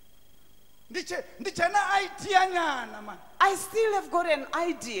 ndi tshe na idea nyana man I still have got an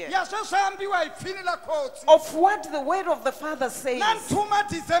idea ya zwe zwa ambiwa ipfini la khotsi of what the word of the Father na says. nthuma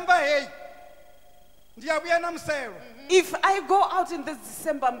december heyi ndi ya vhuya na muselo If I go out in this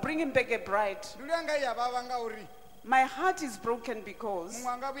December, I'm bringing back a bride. ndulu yanga ya vava ngauri My heart is broken because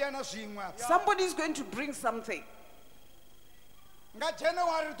muṅwe anga vhuya na zwiṅwe afha. somebody is going to bring something. nga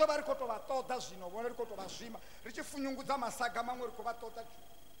january ri ḓo vha ri khou tou vha ṱoḓa zwino vhone ri khou tou vha zwima ri tshi funyungudza masaga maṅwe ri khou vha ṱoḓa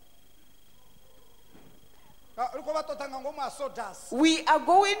ri khou vha ṱoḓa nga ngomu ha sodas We are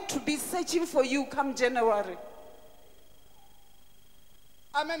going to be searching for you come January.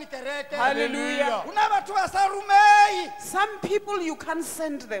 amen kereke Hallelujah. hu na vhathu vha sa rumei Some people you can't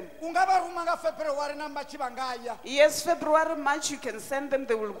send them. u nga vha ruma nga february na matshi vha nga ya Yes, February, March, you can send them,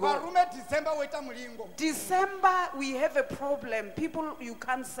 they will vha go. rume december wo ita mulingo December, we have a problem. People you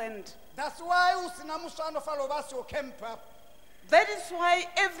can't send. that's why u sina muswa ano falo vha si o camp up That is why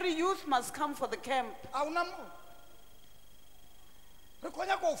every youth must come for the camp. a hu na ri khou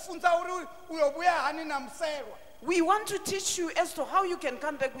nyaka u funza uri u yo vhuya hani na muselwa We want to teach you as to how you can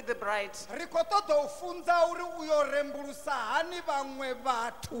come back with the bride. ri khou ṱoḓa u funza uri u yo rembulusa hani vhaṅwe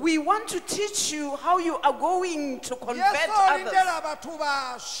vhathu We want to teach you how you are going to convert yesu o others. lindela vhathu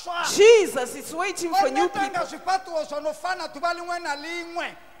vhaswa Jesus is waiting o for new neta nga people. zwifhaṱuwo zwo no fana ḓuvha liṅwe na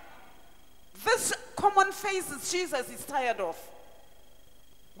liṅwe This common faces Jesus is tired of.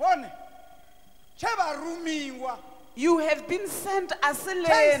 vhone tshe vha rumiwa You have been sent tshe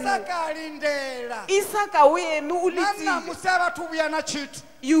asilenu. isaka lindela Isaka wenu na ulitile. namusi a vhathu vhuya na tshithu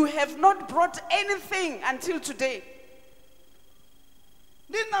You have not brought anything until today.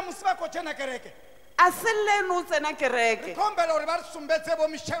 ndi namusi vha khou dzhena kereke Asilenu tsena kereke. khombela uri vha ri sumbedze vho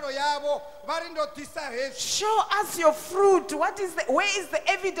mitshelo yavho vha ri ndo ḓisa hezwi Show us your fruit. Where is the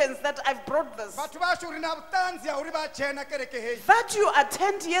evidence that I've brought this? vhathu vashu ri na vhuṱanzi ha uri vha dzhena kereke heyi That you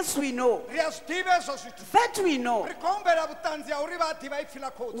attend, yes, we know. ri a zwi ḓivha hezwo zwithu That we know. ri khou humbela vhuṱanzi ha uri vha ḓivha ipfi la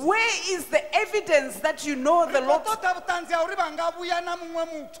khotsi Where is the evidence that you know the ri khou Lord? ṱoḓa vhuṱanzi ha uri vha nga vhuya na muṅwe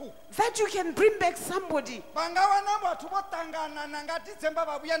muthu That you can bring back somebody. vha nga wana vhathu vho ṱangana na nga december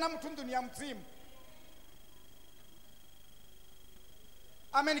vha vhuya na muthu nḓuni ya mudzimu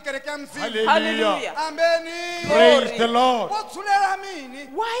amen kereke ya mudzimu Hallelujah. ameni Praise the Lord. vho dzulela mini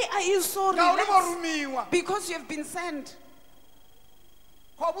Why are you so ngauri vho relaxed? rumiwa Because you have been sent.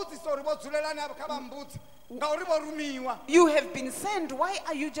 khou vhudzisa uri vho dzulelani avho kha vha mbudzi ngauri vho rumiwa You have been sent. Why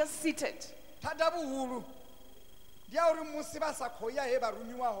are you just seated? thada vhuhulu ndi ya uri musi vha sa khou ya he vha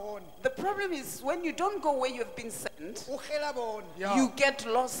rumiwa hone The problem is when you don't go where you have been sent, u xela vhone Yeah. you get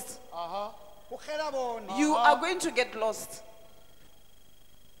lost. u xela vhone You are going to get lost.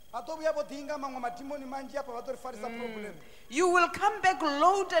 vha ḓo vhuya vho ḓinga maṅwe madimoni manzhi afha vha ḓo ri farisa problem You will come back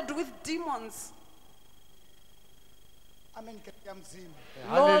loaded with demons. amen kereke ya mudzimu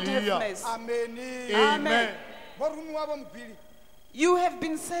Lord have Hallelujah. mercy. ameni Amen. vho rumiwa vho mugwili You have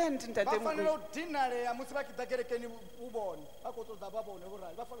been sent in va fanele Tatemgwili. u dinalea musi va khida kerekeni u vone va khou ṱoḓa va vone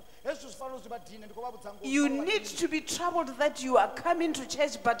vorali hezwi zwi fanele zwi vha dine ndi khou vha vhudza ngoho. You need to be troubled that you are coming to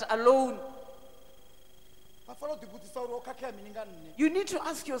church but alone. va fanele u ḓivhudzisa uri o khakhea mini nga nne You need to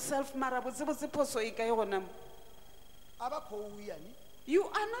ask yourself, Mara, botsebotse phoso e kae gona mo?" a va khou uya ni You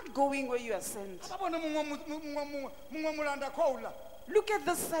are not going where you are sent. a va vone muṅwe mulanda khou ḽa Look at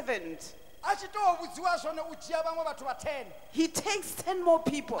the servant. a tshi tou vhudziwa zwone u dzhia vhaṅwe vhathu vha 10 He takes 10 more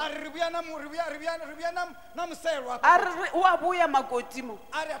people. a ri vhuya na muselwa A re o a boya makoti mo.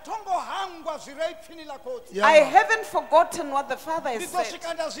 a ri a thongo hangwa zwi re ipfini ḽa khotsi Yeah. I haven't forgotten what the Father ndi has ḓo said.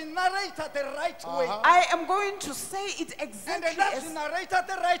 swika nda zwi narrata the right way I am going to say it and exactly nda as zwi narrata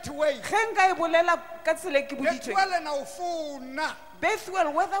the right way ge nka e bolela ka tsela e ke ke boditšweng. tswele na u funa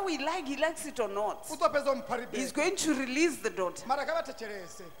Bethuel, whether we like, he likes it or not, u ḓo fhedza o mpha he's ribele going to release the daughter. mara kha vha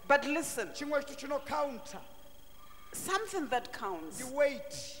thetshelese But listen, tshiṅwe tshithu tshi no counter something that counts the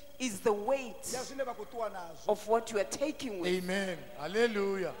weight is the weight ya zwine vha khou ṱuwa nazwo of what you are taking with. Amen.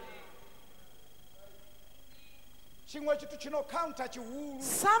 Hallelujah. tshiṅwe tshithu tshi no counter tshihulu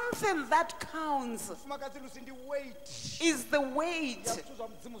Something that counts mufumakadzi lusi ndi weight is the weight ya zwithu zwa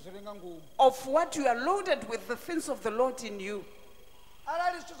mudzimu zwi re nga ngomu of what you are loaded with, the things of the Lord in you.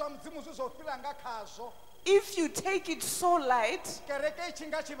 arali zwithu zwa mudzimu zwi zwo fhira nga khazwo If you take it so light, kereke i tshi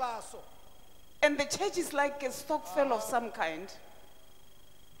nga tshivhaso and the church is like a stockfell of some kind,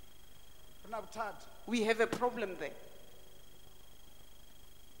 ri na vhuthada we have a problem there.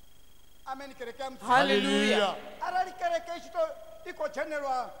 amen kereke ya mudzimu Hallelujah. arali kereke i khou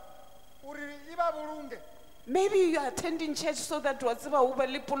dzhenelwa uri i vha vhulunge Maybe you are attending church so that wa tseba ho ba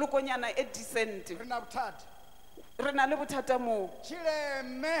le polokonyana e decent. ri na vhuthada Re na le bothata moo.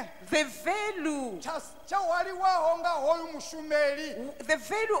 tshileme The value, tsha hwaliwaho nga hoyu mushumeli the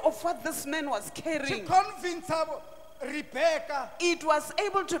value of what this man was tshi carrying, convinsa Rebecca it was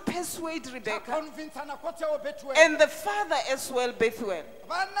able to persuade tsha Rebecca convinsa na khotsi yawe Bethuel and the father as well, Bethuel.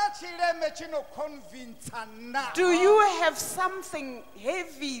 vha na tshileme tshi no convinsa na Do you have something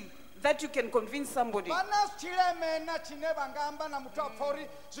heavy that you can convince somebody? vha na tshileme na tshine vha nga amba na muthu a pfa uri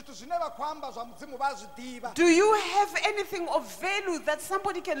zwithu zwine vha khou amba zwa mudzimu vha zwi ḓivha Do you have anything of value that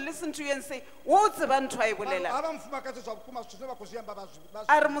somebody can listen to you and say, wo tseba ntho a e bolelang? ha vha mufumakadzi zwa vhukuma zwithu zwine vha khou zwi amba vha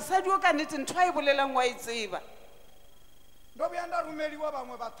A re mosadi o ka nnete ntho a e bolelang wa e tseba. ndo vhuya nda rumeliwa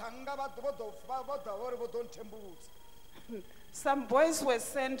vhaṅwe vhathannga vho ḓa uri vho ḓo nthembuludza Some boys were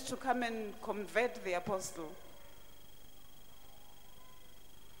sent to come and convert the apostle.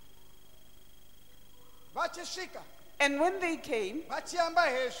 vha tshi swika And when they came, vha tshi amba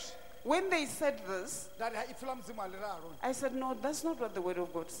hezwi when they said this, nda ri ipfhi ḽa mudzimu a ḽi ralo I said, no, that's not what the word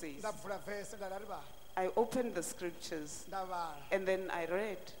of God says. nda vula vese nda ri vhala I opened the scriptures nda vhala and then I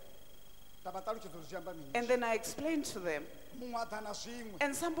read. nda vha ṱalutshedza uri zwi amba mini And then I explained to them. muṅwe a ḓa na zwiṅwe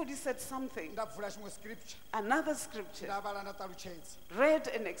And somebody said something, nda vula tshiṅwe scripture another scripture, nda vhala nda ṱalutshedza read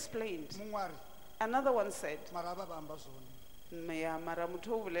and explained. muṅwe a ri Another one said, mara vha vha amba zwone "Meya, mara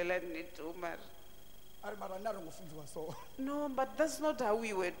mutho o bolela nnete o mare." a ri mara nne a ri ngo funziwa so No, but that's not how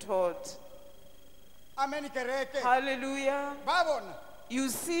we were taught. amen kereke Hallelujah. vha vhona You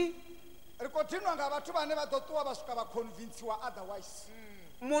see, ri khou dinwa nga vhathu vhane vha ḓo ṱuwa vha swika vha convinsiwa otherwise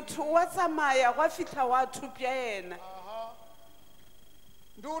motho wa tsamaya wa fitlha wa thupya yena.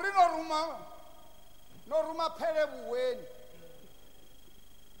 ndi uri no ruma phele vhuweni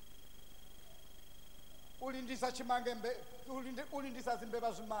u lindisa tshimangembe u lindisa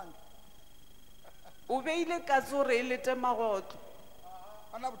dzimbevha zwimange O beile katse o re e lete magotlo.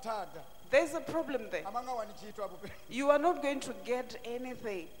 a na vhuthada There's a problem there. a ma nga wani tshithu avho You are not going to get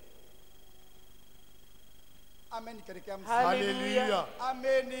anything. amen kereke ya mudzimu Hallelujah.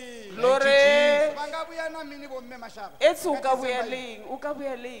 ameni Glory. vha nga vhuya na mini vho mme mashava Etse o ka Ka boya December hii. leng, o ka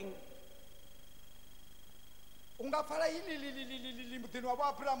boya leng. u nga pfala yini muḓini wa vho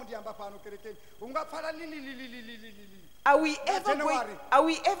abrahamu ndi amba fhano kerekeni u nga pfala lini Are we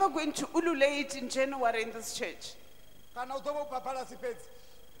Nga ever going to ululate in January in this church? kana u ḓo vha u papalasi fhedzi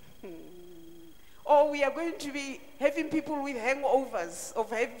Or we are going to be having people with hangovers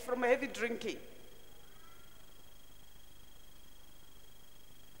from heavy drinking?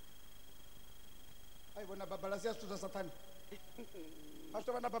 ai vhona babalasi ya zwithu zwa sathani a zwi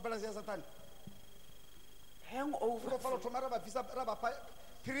tou vha na babalasi ya sathani Hangover. u fanela u thoma ra vha fha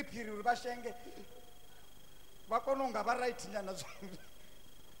phiriphiri uri vha shenge vha kone u nga vha right nyana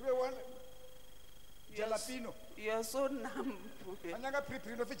jelapino You are so numb. va nyanga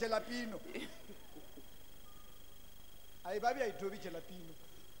phiriphiri no pfi jelapino a i vavi a i dovi jelapino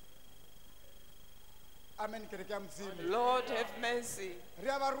amen kereke ya mudzimu Lord have mercy. ri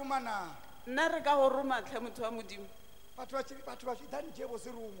a va ruma na nna re ka go roma tlhe motho wa modimo batho ba dani je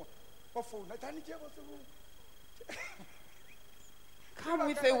bose rumwa o phone dani je bose rumwa come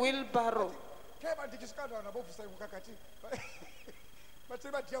with a wheelbarrow ke ba dikisikana na bofusa ngakati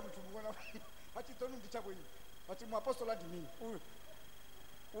bathe ba dia motho mona bathi tonu ndicha boyi bathi mo apostola di mini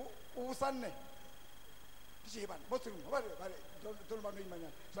u sanne je bana bose rumwa bare tonu ba no imanya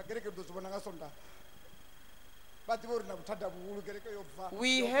sa kereke ndo zibona ngasonda bathi bo rina buthada buhulu kereke yo bva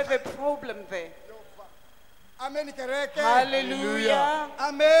we have a problem there amen kereke hallelujah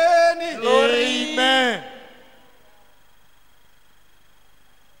amen glory Amen.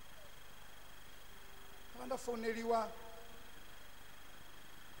 Anda foneliwa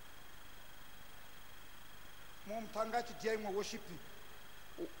mumthanga chidia imwe worship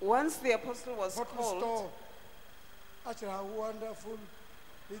once the apostle was not to called store achi how wonderful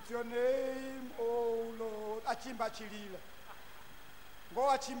it's your name oh Lord achimba chilila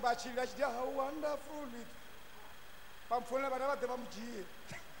ngo achimba chilila chidia how wonderful it pamfona bana bade bamujie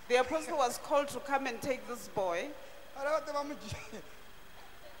the apostle was called to come and take this boy ara bade bamujie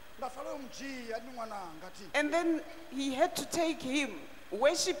ndafala umjie ani mwana ngati and then he had to take him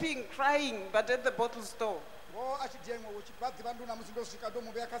worshiping crying but at the bottle store ngo achidia imwe worship bade bantu namusindo sika do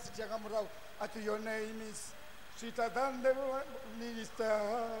mube akasitia ngamurao ati your name is sweeter than the minister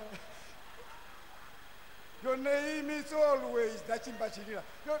your name is always dachimbachirira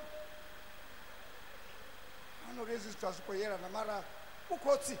ano resist asikoyera na mara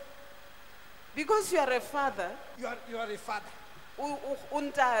ukotsi because you are a father you are a father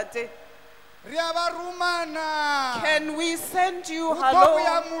untate riavarumana can we send you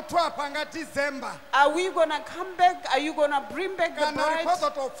utobuya hello muthu apa nga December are we gonna come back are you gonna bring back the kana bride rikhozo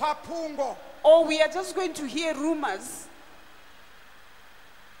topfa phungo or we are just going to hear rumors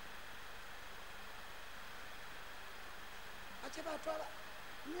ache bathu ava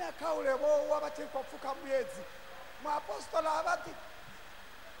nyakaule vowa vache kwapfuka mwedzi muapostola avati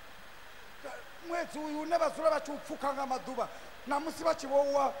mwedzi uyu une vazula vachiupfuka nga maduva namusi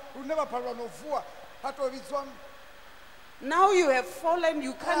vachivowa une vaphalwa novuwa vatovidzwa now you have fallen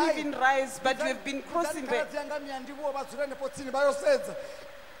you can't even rise but you have been crossing the kaladzi yanga miyandivo vadzula nepotsini vayosedza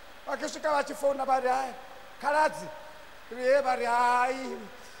vakisvika vachifona vari hai kaladzi riye vari hai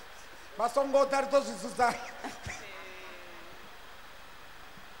vasongoda ritozvizuzanya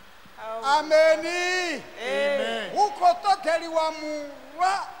ameni Amen. ukotogeliwa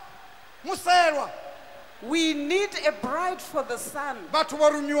murwa muselwa we need a bride for the son vathu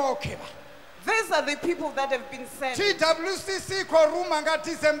vorumiwa okeva these are the people that have been sent TWCC koruma nga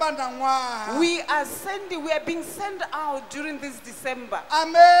December na mwaha we are being sent out during this December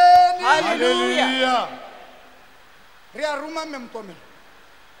ameni Hallelujah. Hallelujah. riaruma memtomela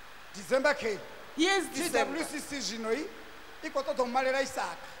December ke here's December TWCC zvinoi ikototomalera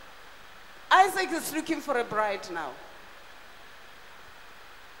Isaka Isaac is looking for a bride now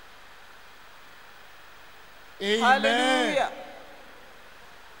Amen. hallelujah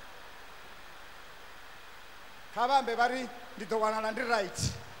kavambe vari ndidowanana ndi right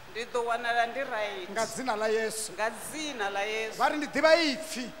ndidowanala ndi right nga dzina la Yesu nga dzina la Yesu vari ndidiva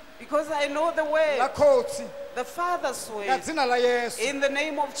ipfi because I know the la word khotsi the father's nga word dzina la Yesu in the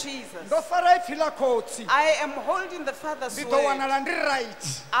name of Jesus ndofara ipfi la khotsi I am holding the father's word ndidowanala ndi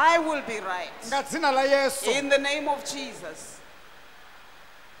right I will be right nga dzina la Yesu in the name of Jesus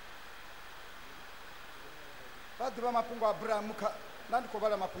vadiva mapungo a Abrahamu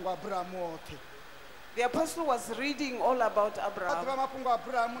ndandikovala mapungo a Abrahamu othe the apostle was reading all about vadiva Abraham mapungo a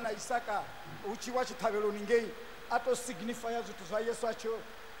Abrahamu na Isaka uchiwa chithaveloni ngei atosignifya zvithu zva Yesu acho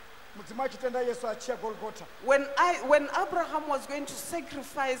mudzimai achitenda Yesu achiya Golgotha when Abraham was going to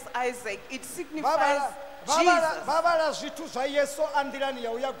sacrifice Isaac it signifies Jesus vavala zvithu zva Yesu andirani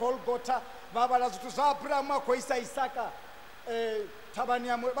yauya Golgotha vavala zvithu zva Abrahamu akoisa Isaka thavani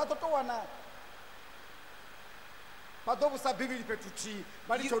yamwe vatotowana vadovusa bhibhiri petuti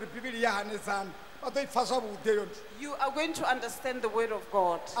valicho uri bhibhiri yahanezana vatoipfa zvavudeyo you are going to understand the word of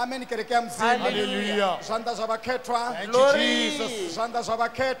God amen kereke ya mzimu Hallelujah. zvanda zvavakhetwa Thank you, Glory. Jesus. zvanda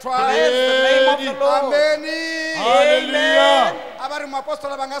zvavakhetwa Praise the name of the Lord ameni Hallelujah. avari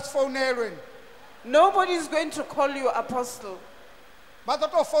muapostola vangasifonelwe nobody is going to call you apostle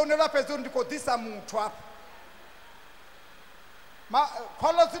vatotofonelwa pedzi uri ndikodhisa muthu apa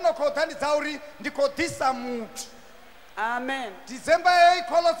kholo dzinokhodhanidza uri ndikodhisa muthu amen December yeyi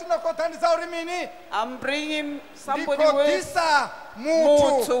kholo dzinokhodhanidza uri mini I'm bringing somebody with ndikodhisa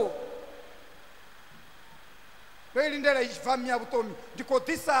muthu mutu ndoilindela ichibva miya vutomi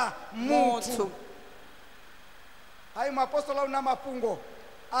ndikodhisa muthu mutu hai muapostola una mapungo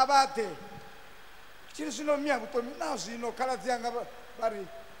avade chiri zvino miya vutomi nazvino khaladzi yanga vari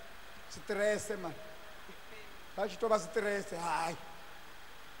sitirese man ba tshi to ba sitirese hayi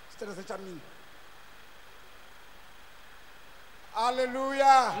sitirese cha mina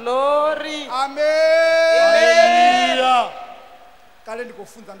haleluya Glory. amen Hallelujah. kale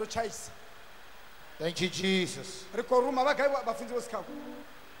ndikofunza ndo chayisa Thank you, Jesus. rikoruma vagai vafundzi vosikhaku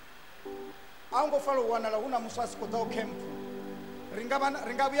a wu ngo fanele u wanala hu na muswa a si kodzaho camp ri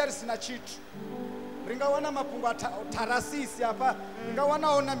nga vuya ri sina tshithu ri nga wana mafhungo a Tarasisi hafha ri nga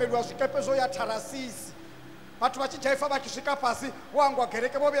wana o nameliwa zwikepe zwo ya Tarasisi vhathu vha tshi dzhaifa vha tshi swika fhasi wo angwa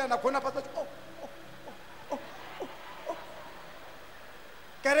gereke vo vhea na gona fhasi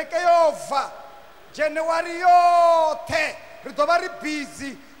kereke yo bva January yoṱhe ri ḓo vha ri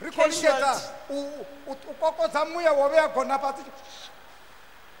busy ri khou lingedza u kokodza muya wo vhea gona fhasi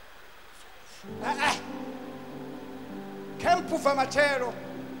camp bva matshelo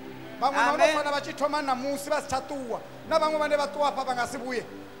vhaṅwe vha no fana vha tshi thoma namusi vha si tsha ṱuwa na vhaṅwe vhane vha ṱuwa hafha vha nga si vhuye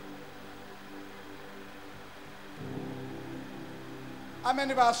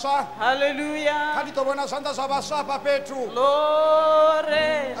amen vhaswa Hallelujah. kha ndi ḓo vhona zwanḓa zwa vhaswa hafha fhethu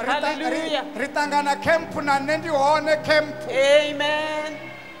Glory. Hallelujah. ri ṱangana camp na nṋe ndi hone camp Amen.